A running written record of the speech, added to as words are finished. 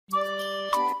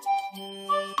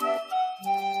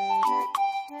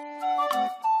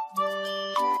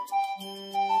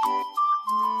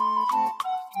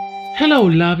Hello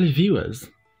lovely viewers,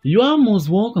 you are most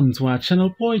welcome to our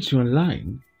channel Poetry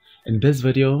Online. In this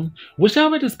video, we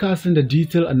shall be discussing the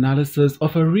detailed analysis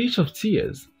of A Wreath of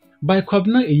Tears by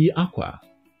kobena acquah.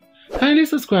 Kindly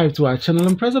subscribe to our channel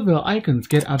and press the bell icon to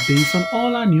get updates on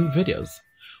all our new videos.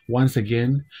 Once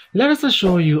again, let us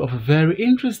assure you of a very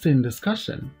interesting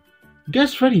discussion.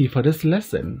 Get ready for this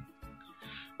lesson.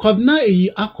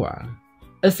 Kobena acquah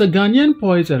is a Ghanaian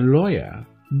poet and lawyer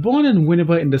born in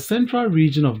Winneba in the central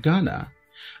region of Ghana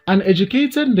and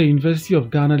educated in the University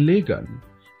of Ghana, Legon,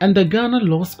 and the Ghana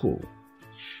Law School.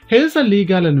 He is a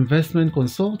legal and investment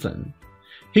consultant.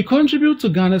 He contributes to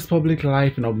Ghana's public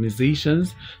life in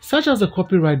organizations such as the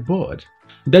Copyright Board,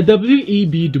 the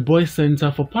W.E.B. Du Bois Center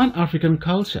for Pan-African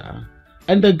Culture,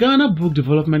 and the Ghana Book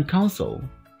Development Council.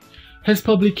 His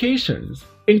publications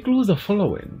include the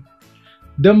following: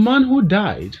 The Man Who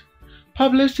Died,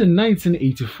 published in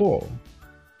 1984,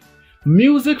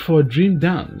 Music for a Dream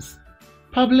Dance,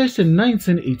 published in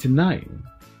 1989,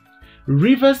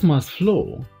 Rivers Must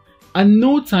Flow, and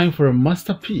No Time for a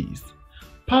Masterpiece,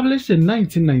 published in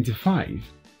 1995.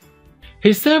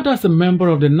 He served as a member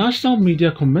of the National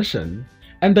Media Commission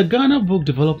and the Ghana Book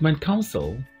Development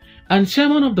Council, and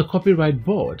chairman of the Copyright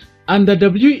Board and the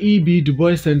W.E.B. Du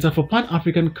Bois Center for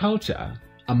Pan-African Culture,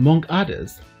 among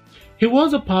others. He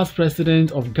was a past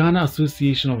president of Ghana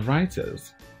Association of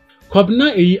Writers.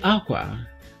 Kobena acquah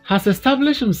has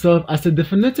established himself as a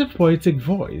definitive poetic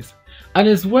voice, and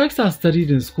his works are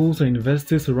studied in schools and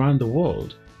universities around the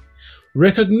world.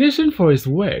 Recognition for his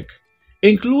work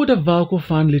include the Valco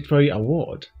Fan Literary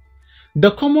Award,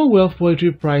 the Commonwealth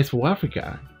Poetry Prize for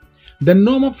Africa, the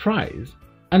Norma Prize,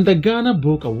 and the Ghana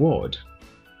Book Award.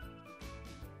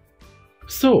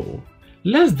 So,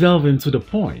 let's delve into the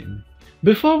poem.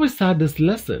 Before we start this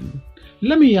lesson,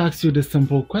 let me ask you this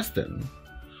simple question.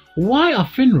 Why are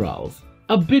funerals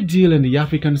a big deal in the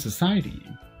African society?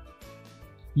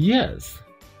 Yes,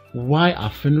 why are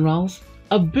funerals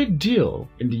a big deal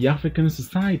in the African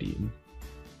society?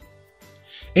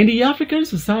 In the African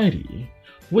society,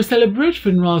 we celebrate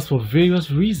funerals for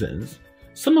various reasons,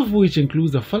 some of which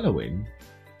include the following.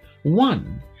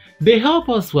 1. They help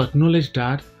us to acknowledge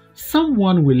that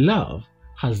someone we love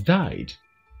has died.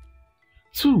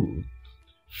 2.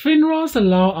 Funerals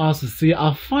allow us to say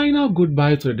our final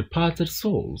goodbye to the departed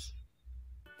souls.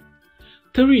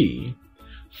 3.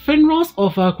 Funerals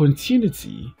offer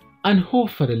continuity and hope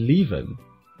for the living.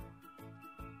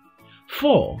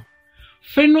 4.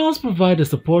 Funerals provide a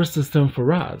support system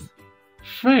for us,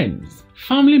 friends,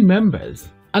 family members,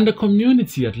 and the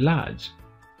community at large.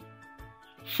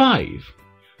 5.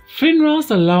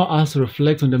 Funerals allow us to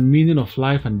reflect on the meaning of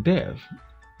life and death.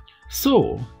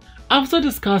 So, after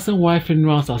discussing why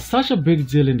funerals are such a big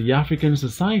deal in the African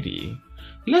society,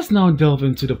 let's now delve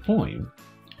into the poem.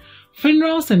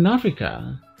 Funerals in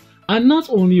Africa are not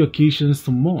only occasions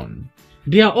to mourn,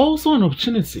 they are also an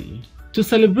opportunity to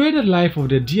celebrate the life of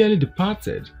the dearly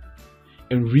departed.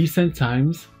 In recent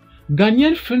times,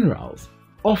 Ghanaian funerals,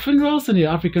 or funerals in the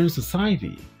African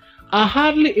society, are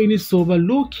hardly any sober,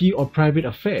 low-key or private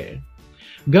affair.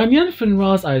 Ghanaian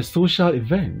funerals are a social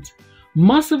event,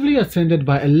 massively attended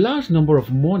by a large number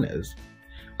of mourners.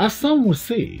 As some would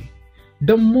say,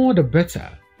 the more the better.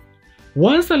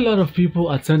 Once a lot of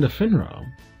people attend a funeral,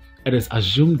 it is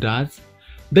assumed that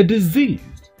the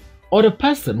deceased or the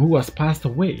person who has passed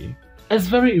away is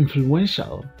very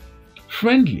influential,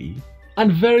 friendly,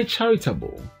 and very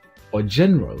charitable or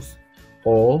generous,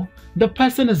 or the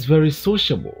person is very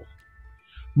sociable.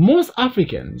 Most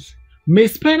Africans may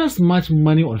spend as much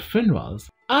money on funerals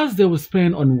as they will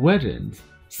spend on weddings,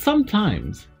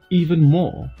 sometimes even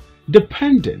more,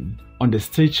 depending on the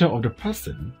stature of the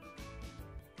person.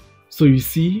 So you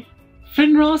see,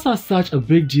 funerals are such a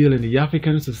big deal in the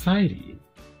African society.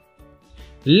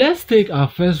 Let's take our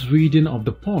first reading of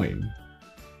the poem.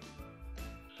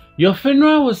 Your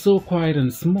funeral was so quiet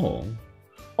and small,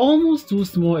 almost too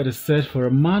small it is said for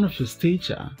a man of your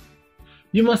stature.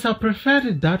 You must have preferred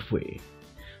it that way,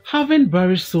 having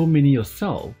buried so many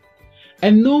yourself,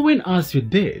 and knowing as you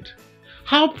did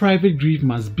how private grief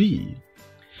must be,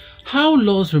 how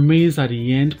loss remains at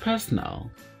the end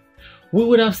personal. We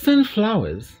would have sent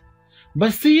flowers,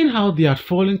 but seeing how they had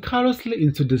fallen carelessly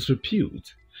into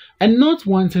disrepute and not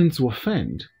wanting to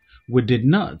offend, we did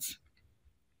not.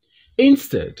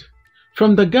 Instead,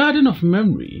 from the garden of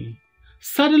memory,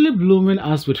 suddenly blooming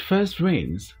us with first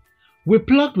rains, we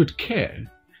plucked with care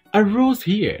a rose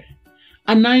here,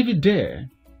 an ivy there,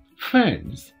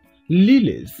 ferns,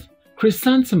 lilies,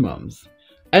 chrysanthemums,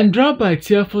 and drop by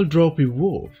tearful drop we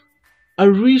wove, a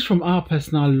wreath from our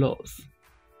personal loss.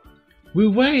 We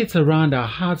wear it around our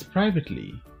hearts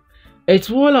privately, It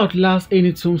will outlast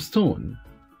any tombstone,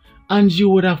 and you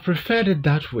would have preferred it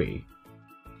that way.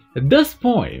 This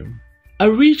poem,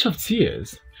 A Reach of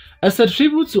Tears, is a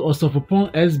tribute to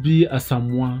Osofopon SB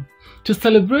Asamoah to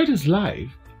celebrate his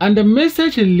life and the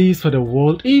message he leaves for the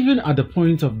world even at the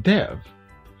point of death.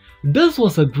 This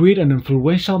was a great and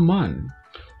influential man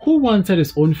who wanted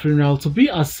his own funeral to be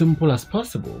as simple as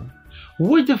possible,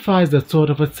 which defies the thought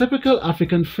of a typical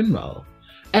African funeral,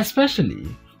 especially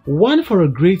one for a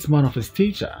great man of his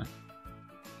stature.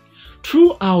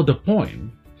 Throughout the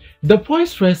poem, the poet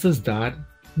stresses that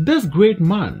this great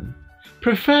man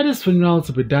preferred his funeral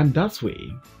to be done that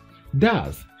way.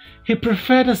 Thus, he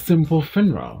preferred a simple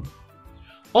funeral.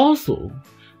 Also,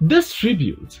 this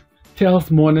tribute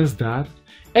tells mourners that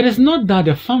it is not that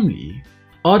the family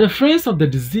or the friends of the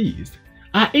deceased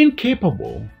are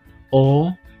incapable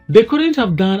or they couldn't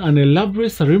have done an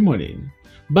elaborate ceremony,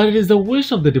 but it is the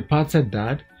wish of the departed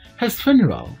that his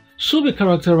funeral should be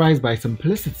characterized by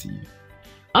simplicity.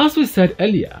 As we said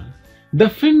earlier, the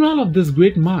funeral of this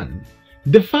great man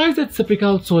defies the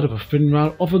typical thought of a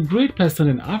funeral of a great person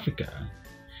in Africa.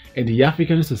 In the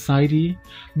African society,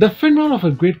 the funeral of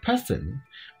a great person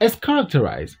is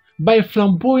characterized by a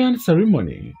flamboyant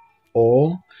ceremony,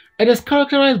 or it is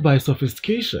characterized by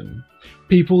sophistication.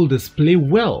 People display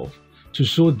wealth to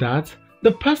show that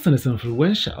the person is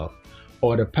influential,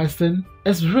 or the person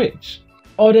is rich,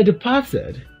 or the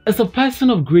departed is a person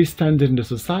of great standing in the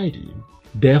society.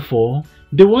 Therefore,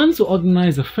 they want to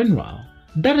organize a funeral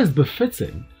that is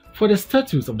befitting for the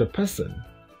status of the person.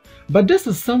 But this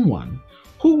is someone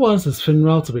who wants his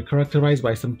funeral to be characterized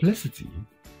by simplicity.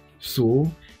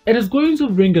 So, it is going to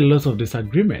bring a lot of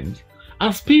disagreement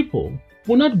as people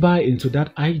will not buy into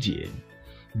that idea.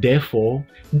 Therefore,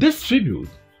 this tribute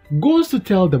goes to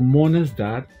tell the mourners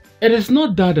that it is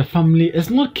not that the family is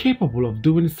not capable of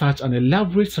doing such an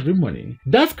elaborate ceremony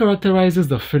that characterizes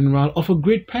the funeral of a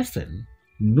great person.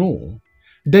 No,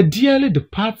 the dearly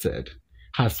departed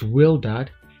has willed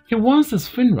that he wants his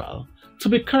funeral to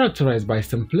be characterized by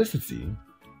simplicity.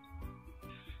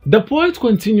 The poet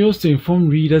continues to inform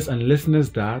readers and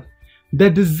listeners that the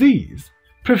deceased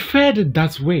preferred it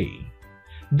that way.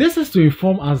 This is to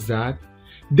inform us that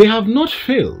they have not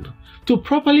failed to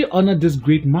properly honor this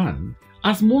great man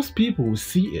as most people will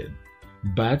see it,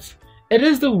 but it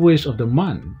is the wish of the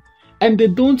man and they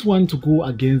don't want to go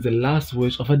against the last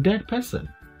wish of a dead person.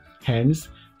 Hence,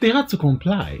 they had to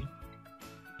comply.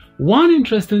 One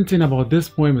interesting thing about this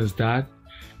poem is that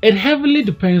it heavily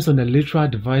depends on the literal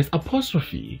device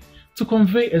apostrophe to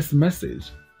convey its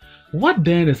message. What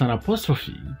then is an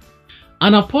apostrophe?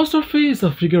 An apostrophe is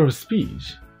a figure of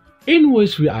speech in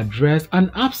which we address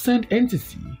an absent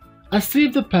entity as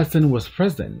if the person was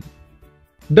present.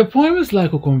 The poem is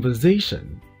like a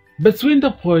conversation between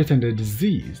the poet and the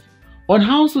deceased on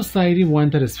how society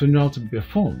wanted his funeral to be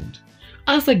performed,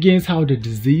 as against how the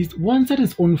deceased wanted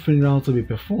his own funeral to be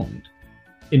performed.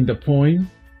 In the poem,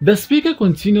 the speaker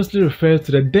continuously refers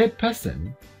to the dead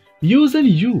person, using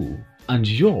you and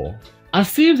your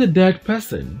as if the dead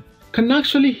person can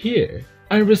actually hear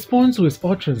and respond to his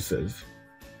utterances.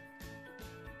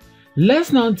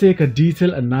 Let's now take a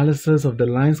detailed analysis of the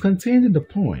lines contained in the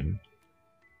poem.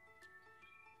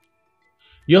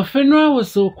 Your funeral was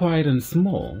so quiet and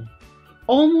small,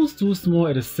 almost too small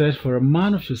it is said for a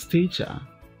man of your stature.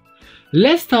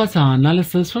 Let's start our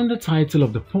analysis from the title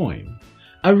of the poem,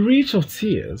 A Reach of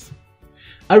Tears.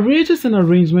 A reach is an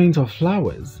arrangement of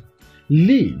flowers,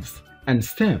 leaves, and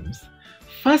stems,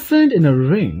 fastened in a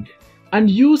ring and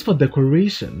used for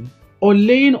decoration or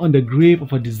laying on the grave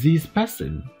of a deceased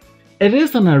person. It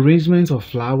is an arrangement of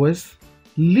flowers,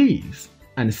 leaves,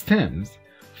 and stems,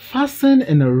 fastened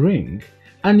in a ring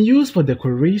and used for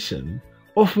decoration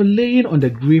or for laying on the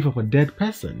grave of a dead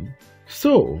person.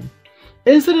 So,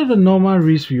 instead of the normal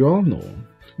wreath we all know,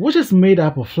 which is made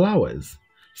up of flowers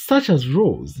such as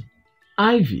rose,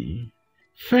 ivy,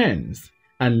 ferns,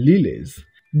 and lilies,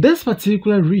 this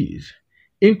particular wreath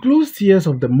includes tears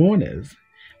of the mourners,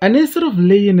 and instead of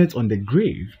laying it on the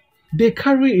grave, they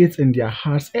carry it in their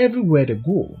hearts everywhere they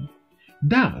go.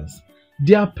 Thus,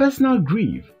 their personal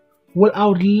grief will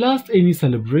outlast any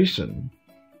celebration,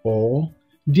 or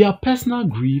their personal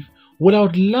grief will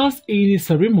outlast any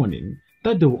ceremony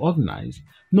that they will organize,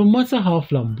 no matter how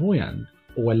flamboyant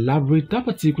or elaborate that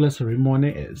particular ceremony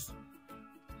is.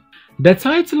 The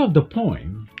title of the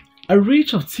poem, A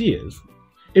Reach of Tears,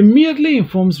 immediately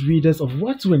informs readers of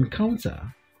what to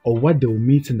encounter or what they will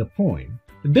meet in the poem.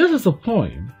 This is a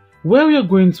poem where we are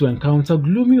going to encounter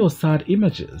gloomy or sad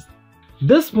images.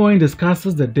 This poem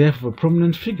discusses the death of a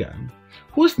prominent figure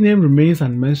whose name remains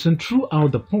unmentioned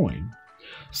throughout the poem,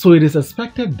 so it is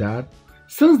expected that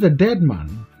Since the dead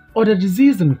man or the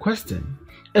deceased in question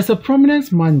is a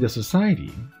prominent man in the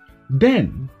society,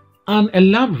 then an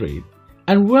elaborate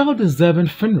and well-deserving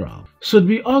funeral should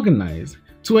be organized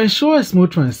to ensure a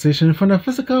smooth transition from the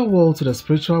physical world to the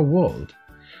spiritual world.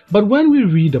 But when we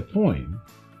read the poem,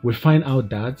 we find out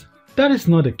that that is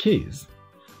not the case.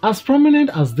 As prominent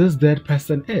as this dead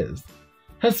person is,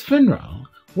 his funeral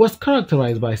was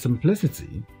characterized by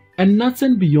simplicity and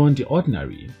nothing beyond the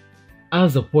ordinary.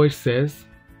 As the poet says,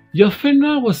 "Your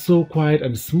funeral was so quiet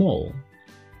and small,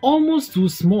 almost too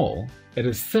small, it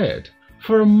is said,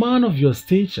 for a man of your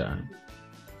stature."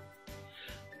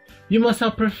 You must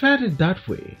have preferred it that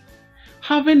way,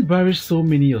 having buried so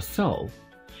many yourself,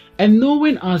 and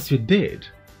knowing as you did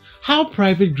how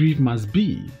private grief must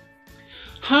be,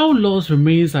 how loss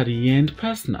remains at the end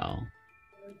personal.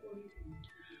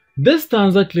 This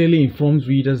stanza clearly informs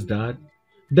readers that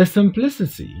the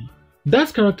simplicity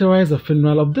that characterized the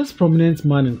funeral of this prominent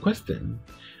man in question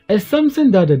is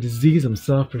something that the deceased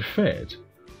himself preferred,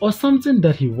 or something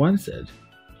that he wanted.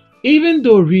 Even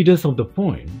though readers of the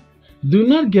poem do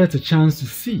not get a chance to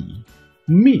see,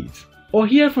 meet, or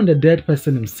hear from the dead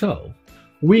person himself,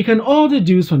 we can all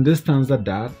deduce from this stanza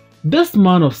that this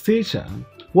man of stature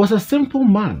was a simple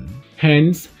man.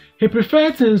 Hence, he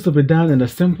preferred things to be done in a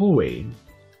simple way.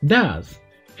 Thus,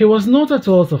 he was not at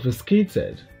all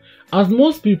sophisticated, as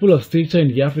most people of stature in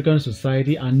the African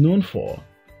society are known for.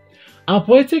 Our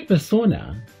poetic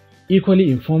persona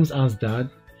equally informs us that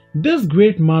this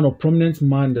great man or prominent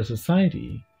man in the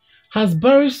society has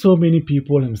buried so many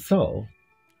people himself.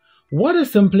 What it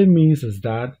simply means is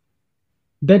that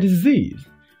the deceased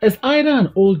is either an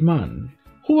old man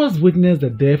who has witnessed the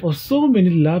death of so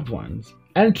many loved ones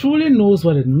and truly knows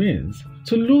what it means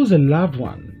to lose a loved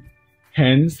one.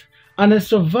 Hence, an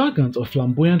extravagant or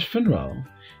flamboyant funeral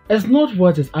is not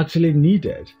what is actually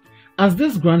needed, as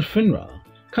this grand funeral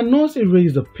cannot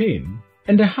erase the pain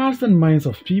in the hearts and minds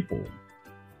of people.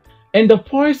 In the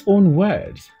poet's own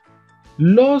words,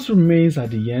 loss remains at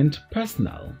the end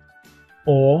personal,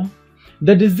 or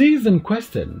the deceased in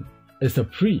question is a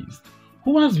priest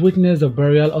who has witnessed the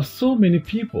burial of so many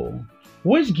people,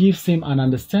 which gives him an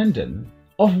understanding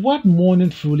of what mourning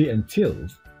truly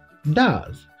entails.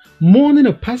 Thus, mourning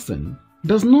a person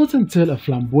does not entail a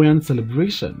flamboyant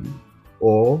celebration,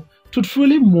 or to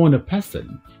truly mourn a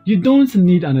person, you don't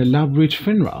need an elaborate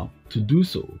funeral to do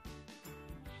so.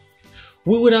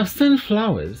 We would have sent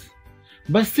flowers,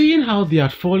 but seeing how they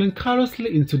had fallen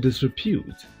carelessly into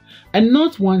disrepute and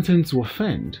not wanting to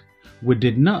offend, we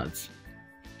did not.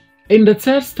 In the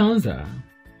third stanza,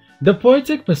 the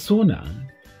poetic persona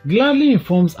gladly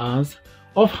informs us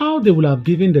of how they would have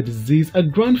given the deceased a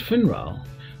grand funeral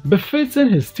befitting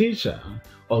his stature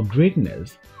or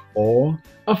greatness, or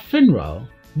a funeral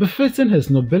befitting his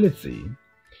nobility.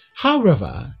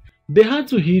 However, they had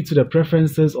to heed to the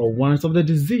preferences or wants of the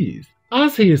deceased,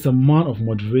 as he is a man of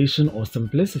moderation or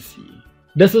simplicity.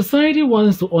 The society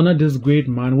wants to honor this great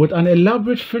man with an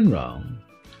elaborate funeral.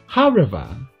 However,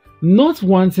 not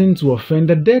wanting to offend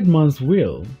the dead man's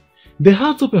will, they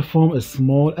had to perform a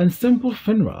small and simple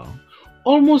funeral,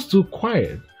 almost too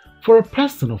quiet for a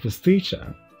person of his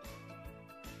stature.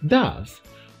 Thus,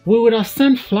 we would have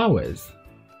sent flowers.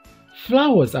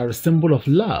 Flowers are a symbol of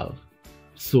love,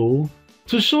 so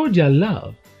to show their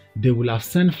love, they will have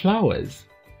sent flowers.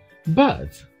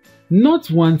 But, not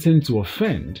wanting to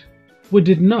offend, we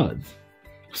did not.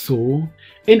 So,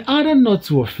 in order not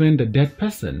to offend the dead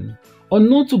person, or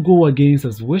not to go against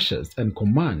his wishes and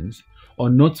commands, or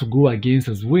not to go against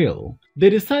his will, they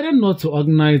decided not to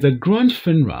organize a grand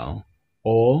funeral,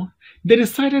 or they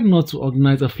decided not to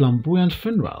organize a flamboyant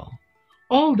funeral.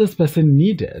 All this person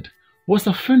needed was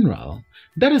a funeral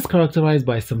that is characterized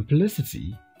by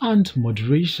simplicity and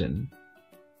moderation.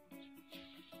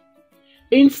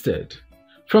 Instead,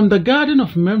 from the garden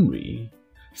of memory,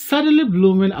 suddenly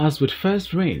blooming as with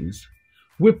first rains,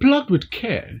 we plucked with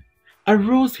care a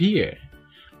rose here,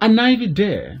 an ivy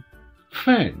there,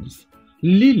 ferns,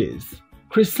 lilies,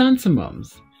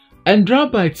 chrysanthemums, and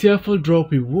drop by tearful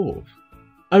drop we wove,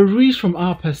 a wreath from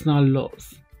our personal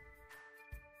loss.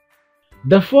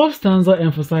 The fourth stanza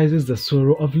emphasizes the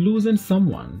sorrow of losing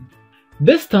someone.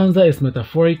 This stanza is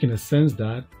metaphoric in the sense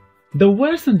that the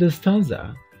words in this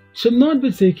stanza should not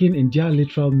be taken in their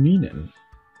literal meaning.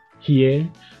 Here,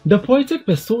 the poetic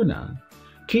persona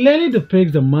clearly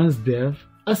depicts the man's death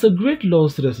as a great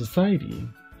loss to the society.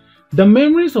 The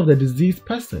memories of the deceased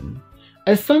person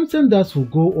is something that will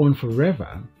go on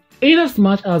forever,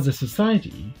 inasmuch as the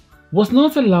society was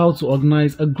not allowed to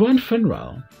organize a grand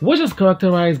funeral which is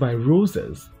characterized by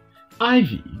roses,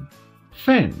 ivy,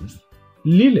 ferns,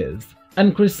 lilies,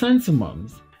 and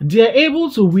chrysanthemums, They are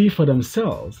able to weave for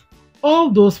themselves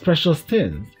all those precious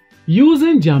things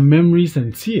using their memories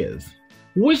and tears,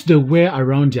 which they wear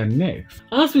around their necks.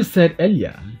 As we said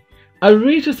earlier, a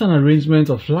wreath is an arrangement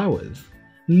of flowers,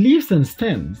 leaves and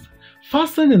stems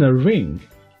fastened in a ring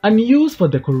and used for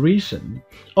decoration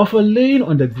or for laying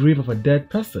on the grave of a dead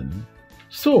person.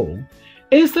 So,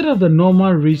 instead of the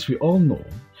normal wreath we all know,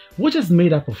 which is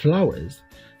made up of flowers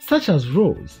such as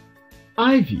rose,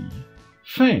 ivy,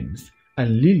 ferns,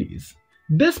 and lilies,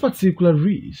 this particular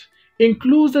wreath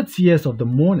includes the tears of the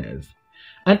mourners,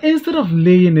 and instead of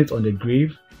laying it on the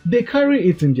grave, they carry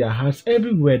it in their hearts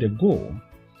everywhere they go.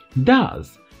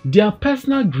 Thus, their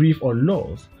personal grief or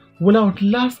loss will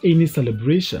outlast any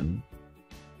celebration.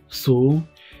 So,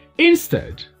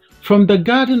 instead, from the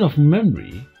garden of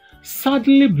memory,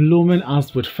 suddenly blooming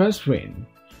us with first rain,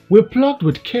 we plucked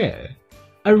with care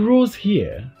a rose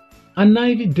here, an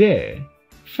ivy there,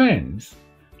 ferns,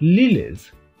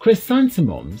 lilies,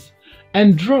 chrysanthemums,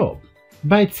 and drop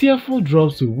by tearful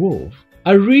drops we wove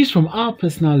a wreath from our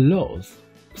personal loss.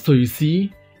 So you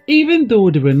see, even though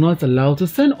they were not allowed to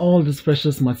send all these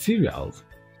precious materials,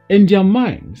 in their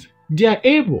minds they are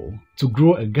able to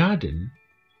grow a garden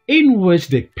in which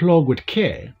they plug with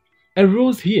care a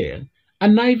rose here,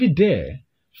 an ivy there,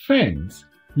 ferns,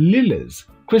 lilies,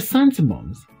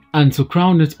 chrysanthemums, and to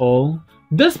crown it all,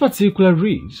 this particular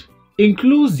wreath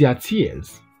includes their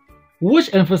tears,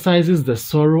 which emphasizes the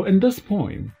sorrow in this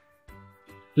poem.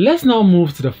 Let's now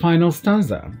move to the final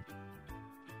stanza.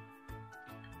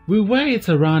 We wear it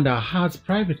around our hearts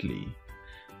privately.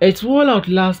 It will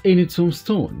outlast any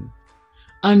tombstone,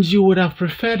 and you would have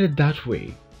preferred it that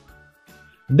way.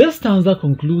 This stanza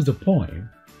concludes the poem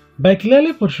by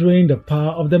clearly portraying the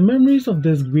power of the memories of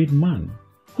this great man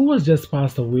who has just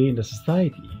passed away in the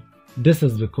society. This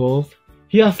is because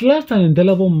he has left an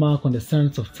indelible mark on the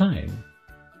sands of time.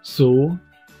 So,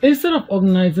 instead of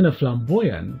organizing a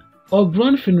flamboyant or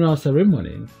grand funeral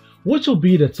ceremony, which will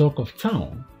be the talk of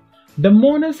town, the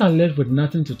mourners are left with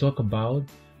nothing to talk about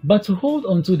but to hold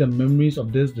on to the memories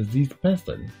of this deceased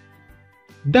person.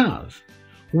 Thus,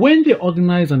 when they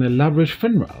organize an elaborate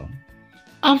funeral,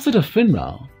 after the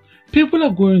funeral, people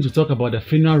are going to talk about the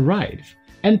funeral rites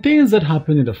and things that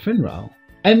happened in the funeral,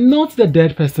 and not the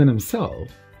dead person himself.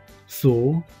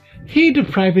 So, he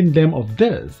depriving them of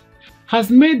this has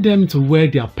made them to wear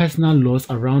their personal loss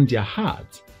around their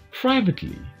hearts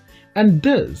privately, and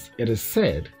this, it is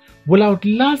said, will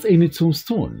outlast any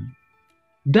tombstone.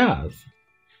 Thus,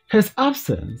 his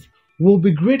absence will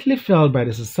be greatly felt by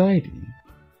the society.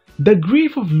 The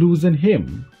grief of losing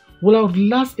him will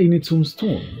outlast any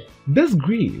tombstone. This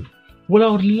grief will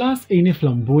outlast any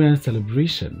flamboyant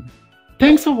celebration.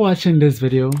 Thanks for watching this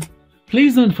video.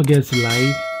 Please don't forget to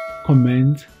like,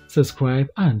 comment, subscribe,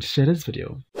 and share this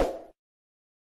video.